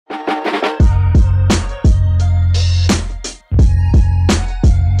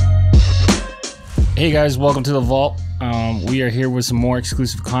Hey guys, welcome to the Vault. We are here with some more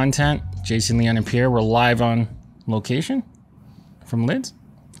exclusive content. Jason, Leon, and Pierre. We're live on location from LIDS.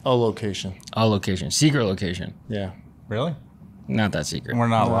 A location. A location. Secret location. Yeah. Really? Not that secret. We're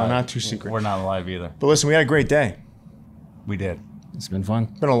not live. Not too secret. We're not live either. But listen, we had a great day. We did. It's been fun.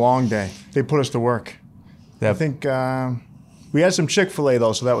 It's been a long day. They put us to work. I think we had some Chick-fil-A,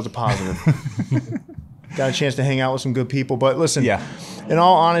 though, so that was a positive. Got a chance to hang out with some good people. But listen, in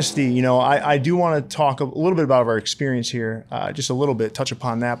all honesty, you know, I do want to talk a little bit about our experience here, just a little bit, touch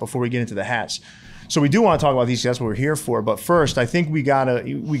upon that before we get into the hats. So we do want to talk about these. That's what we're here for. But first, I think we gotta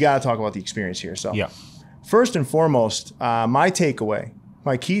talk about the experience here. So first and foremost, my key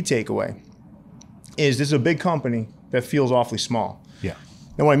takeaway, is this is a big company that feels awfully small. Yeah.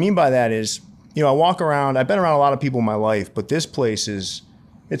 And what I mean by that is, you know, I walk around. I've been around a lot of people in my life, but this place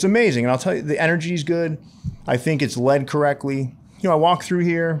it's amazing. And I'll tell you, the energy is good. I think it's led correctly. You know, I walk through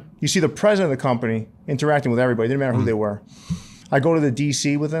here. You see the president of the company interacting with everybody. It didn't matter who they were. I go to the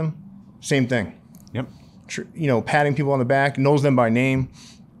DC with him. Same thing. Yep. You know, patting people on the back, knows them by name.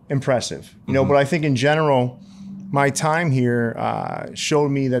 Impressive. You know, but I think in general, my time here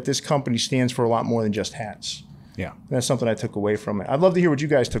showed me that this company stands for a lot more than just hats. Yeah. And that's something I took away from it. I'd love to hear what you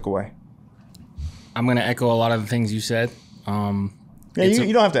guys took away. I'm going to echo a lot of the things you said. Yeah,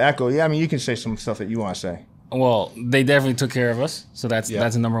 you don't have to echo. Yeah, I mean, you can say some stuff that you want to say. Well, they definitely took care of us, so that's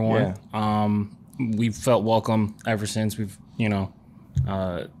number one. Yeah. We felt welcome ever since. We've, you know,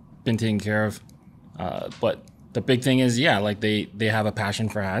 been taken care of. But the big thing is, like they have a passion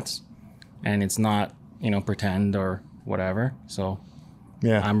for hats, and it's not, you know, pretend or whatever. So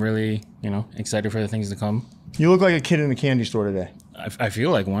I'm really, you know, excited for the things to come. You look like a kid in a candy store today. I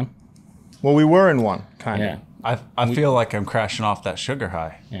feel like one. Well, we were in one, kind of. Yeah. I feel like I'm crashing off that sugar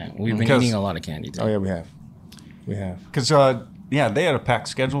high. Yeah, we've been eating a lot of candy today. Oh, yeah, we have. We have. Because, they had a packed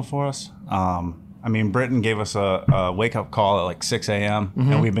schedule for us. I mean, Britain gave us a wake-up call at like 6 a.m.,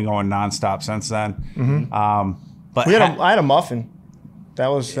 and we've been going nonstop since then. But I had a muffin. That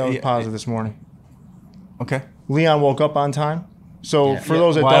was positive this morning. Okay. Leon woke up on time. So for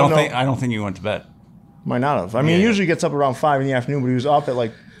those that don't know. I don't think you went to bed. Might not have. I mean, he usually gets up around 5 in the afternoon, but he was up at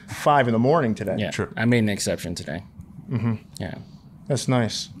like 5 in the morning today. Yeah, true. I made an exception today. Yeah. That's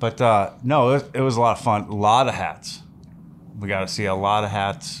nice. But no, it was a lot of fun. A lot of hats. We got to see a lot of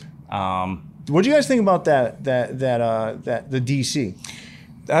hats. What do you guys think about that the DC?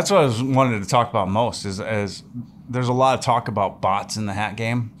 That's what I wanted to talk about most. Is there's a lot of talk about bots in the hat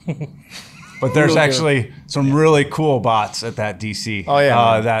game, but there's actually some really cool bots at that DC. Oh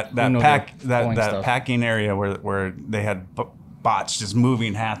yeah, that packing area where they had bots just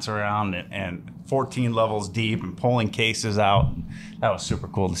moving hats around and 14 levels deep and pulling cases out. That was super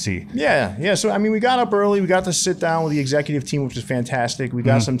cool to see. Yeah. So, I mean, we got up early. We got to sit down with the executive team, which was fantastic. We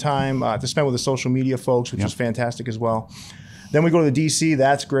got some time to spend with the social media folks, which was fantastic as well. Then we go to the DC.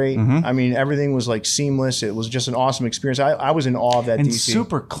 That's great. I mean, everything was like seamless. It was just an awesome experience. I was in awe of that DC. And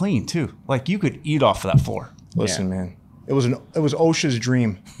super clean, too. Like, you could eat off of that floor. Listen, man. It was OSHA's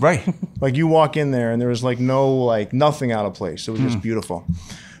dream. Right. Like, you walk in there, and there was, like, nothing out of place. It was just beautiful.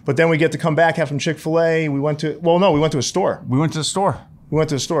 But then we get to come back, have some Chick-fil-A. We went to a store. We went to the store.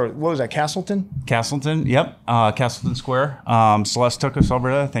 What was that, Castleton? Castleton, yep. Castleton Square. Celeste took us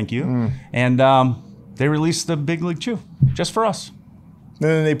over there, thank you. And they released the Big League Chew just for us. And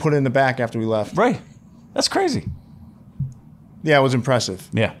then they put it in the back after we left. Right. That's crazy. Yeah, it was impressive.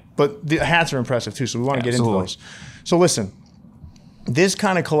 Yeah. But the hats are impressive, too, so we want to get into those. So listen, this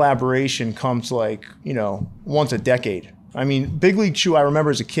kind of collaboration comes like, you know, once a decade. I mean, Big League Chew, I remember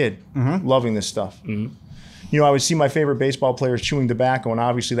as a kid loving this stuff. You know, I would see my favorite baseball players chewing tobacco, and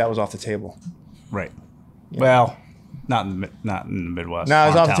obviously that was off the table. Right. Yeah. Well, not in the Midwest. No, it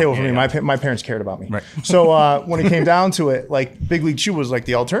was off the table for me. My parents cared about me. Right. So when it came down to it, like Big League Chew was like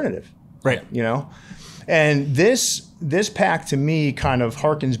the alternative. Right. You know? And this pack to me kind of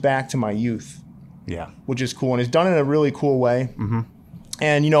harkens back to my youth. Yeah. Which is cool. And it's done in a really cool way.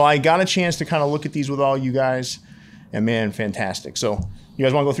 And, you know, I got a chance to kind of look at these with all you guys. And, man, fantastic. So you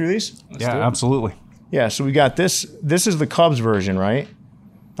guys want to go through these? Yeah, absolutely. Yeah, so we got this. This is the Cubs version, right?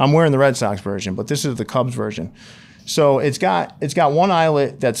 I'm wearing the Red Sox version, but this is the Cubs version. So it's got one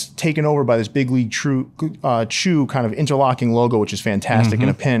eyelet that's taken over by this Big League Chew kind of interlocking logo, which is fantastic, and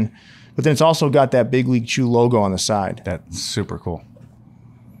a pin. But then it's also got that Big League Chew logo on the side. That's super cool.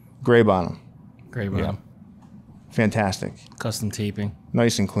 Gray bottom. Gray bottom. Yeah. Fantastic. Custom taping.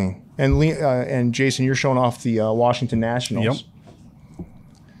 Nice and clean. And Jason, you're showing off the Washington Nationals. Yep.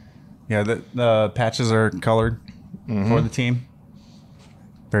 Yeah, the patches are colored for the team.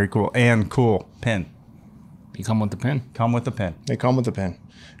 Very cool. And cool pin. You come with the pin. Come with the pin. They come with the pin.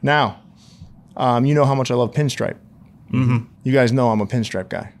 Now, You know how much I love pinstripe. Mm-hmm. You guys know I'm a pinstripe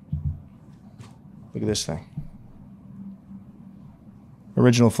guy. Look at this thing.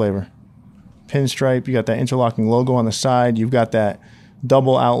 Original flavor. Pinstripe. You got that interlocking logo on the side. You've got that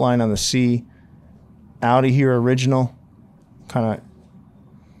double outline on the C. Out of here, original. Kind of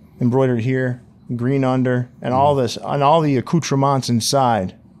embroidered here. Green under. And all this, and all the accoutrements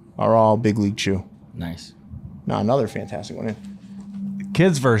inside are all Big League Chew. Nice. Now another fantastic one. The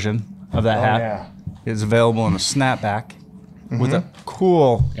kids version of that hat is available in a snapback with a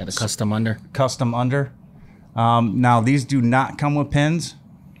cool... Got a custom under. Custom under. Now, these do not come with pins.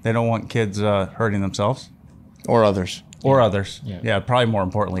 They don't want kids hurting themselves. Or others. Or others. Yeah, probably more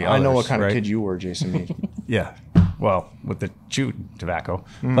importantly others. I know what kind of kid you were, Jason Mead. Yeah. Well, with the chewed tobacco.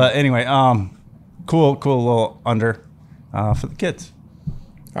 But anyway, cool little under for the kids.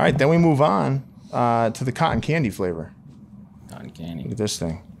 All right, then we move on to the cotton candy flavor. Cotton candy. Look at this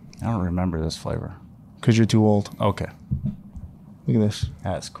thing. I don't remember this flavor. Because you're too old. Okay. Look at this.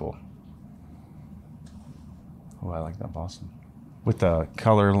 That's cool. Oh, I like that Boston. With the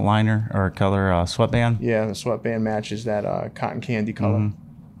color liner or color sweatband? Yeah, the sweatband matches that cotton candy color.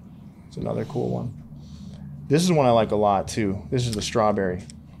 It's another cool one. This is one I like a lot, too. This is the strawberry.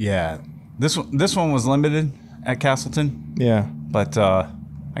 Yeah. This one was limited at Castleton. Yeah. But I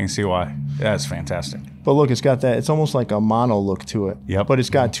can see why. That's fantastic. But look, it's got that. It's almost like a mono look to it. Yep. But it's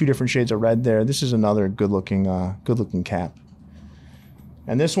got two different shades of red there. This is another good-looking cap.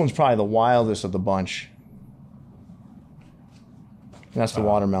 And this one's probably the wildest of the bunch. And that's the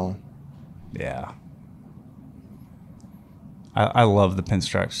watermelon. Yeah. I love the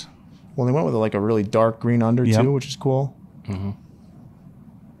pinstripes. Well, they went with like a really dark green under too, which is cool. Mm-hmm.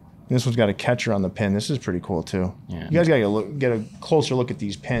 This one's got a catcher on the pin. This is pretty cool too. Yeah. You guys got to get a closer look at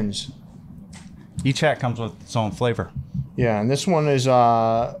these pins. Each hat comes with its own flavor. Yeah, and this one is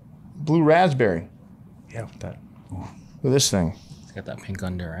blue raspberry. Yeah, with that. Ooh. Look at this thing. It's got that pink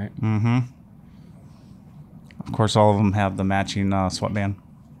under, right? Mm-hmm. Of course, all of them have the matching sweatband.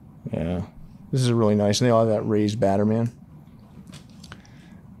 Yeah. This is really nice. And they all have that raised Batterman.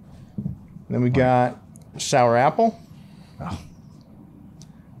 And then we got sour apple. Oh.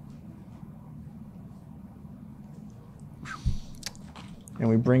 And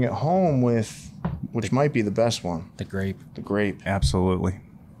we bring it home with, which might be the best one. The grape. The grape. Absolutely.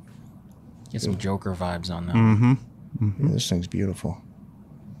 Get some Joker vibes on that. Mm-hmm. Yeah, this thing's beautiful.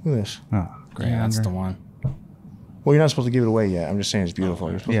 Look at this. Oh, great. Yeah, that's the one. Well, you're not supposed to give it away yet. I'm just saying it's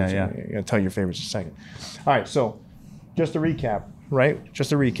beautiful. You're supposed Yeah. You got to tell your favorites in a second. All right, so just to recap, right? Just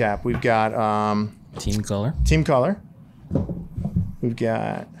to recap, we've got Team color. Team color. We've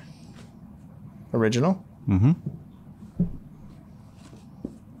got original. Mm-hmm.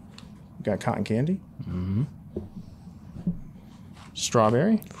 We've got cotton candy. Mm-hmm.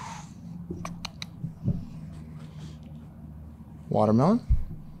 Strawberry. Watermelon.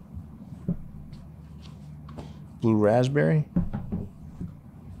 Blue raspberry.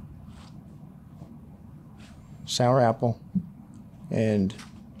 Sour apple. And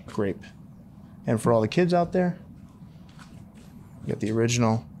grape. And for all the kids out there, you got the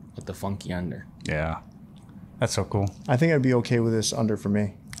original. With the funky under. Yeah. That's so cool. I think I'd be okay with this under for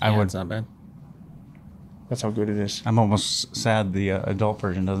me. I would. It's not bad. That's how good it is. I'm almost sad the adult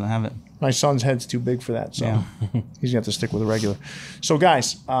version doesn't have it. My son's head's too big for that, so Yeah. he's gonna have to stick with the regular. So,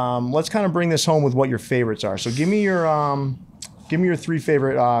 guys, let's kind of bring this home with what your favorites are. So, give me your 3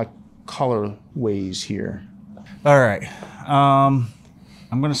 favorite colorways here. All right. I'm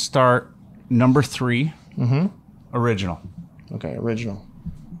gonna start number 3. Mm-hmm. Original. Okay, original.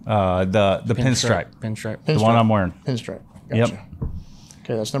 The pinstripe. Pinstripe. The one I'm wearing. Pinstripe. Gotcha. Yep.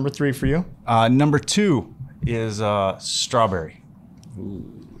 Okay, that's number 3 for you. Number 2 is strawberry.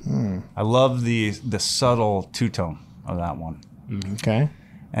 I love the subtle two-tone of that one. Okay.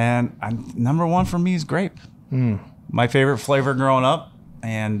 And number 1 for me is grape. My favorite flavor growing up,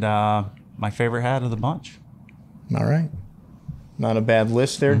 and my favorite hat of the bunch. All right. Not a bad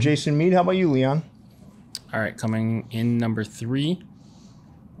list there. Jason Mead, how about you, Leon? All right, coming in number 3.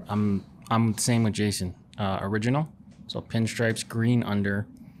 I'm the same with Jason. Original. So pinstripes, green under.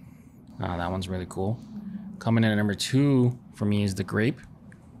 That one's really cool. Coming in at number 2 for me is the grape.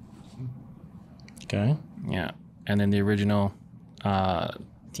 Okay. Yeah. And then the original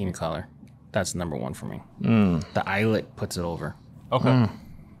team color. That's number 1 for me. The eyelet puts it over. Okay.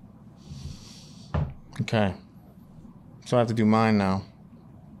 Okay. So I have to do mine now.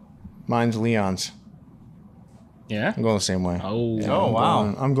 Mine's Leon's. Yeah? I'm going the same way. Oh. Yeah, Oh,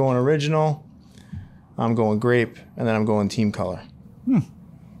 wow. I'm going original. I'm going grape, and then I'm going team color.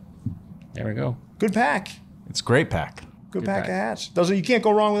 There we go. Good pack. It's a great pack. Good pack of hats. You can't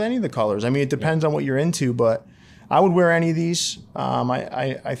go wrong with any of the colors. I mean, it depends on what you're into, but I would wear any of these.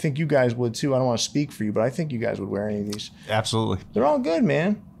 I think you guys would too. I don't want to speak for you, but I think you guys would wear any of these. Absolutely. They're all good,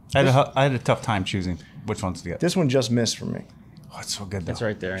 man. I had a tough time choosing which ones to get. This one just missed for me. Oh, it's so good though. It's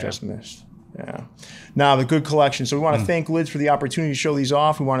right there. Just missed. Yeah. Now, the good collection. So we want to thank LIDS for the opportunity to show these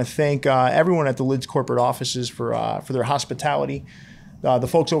off. We want to thank everyone at the LIDS corporate offices for their hospitality. The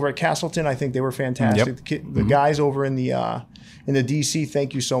folks over at Castleton, I think they were fantastic. Yep. The guys over in the DC,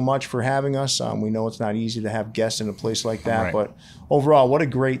 thank you so much for having us. We know it's not easy to have guests in a place like that, but overall, what a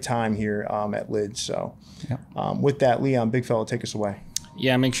great time here at LIDS. So with that, Leon, big fella, take us away.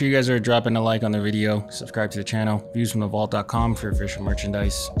 Yeah, make sure you guys are dropping a like on the video, subscribe to the channel, viewsfromthevault.com for official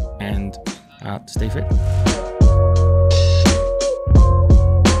merchandise, and stay fit.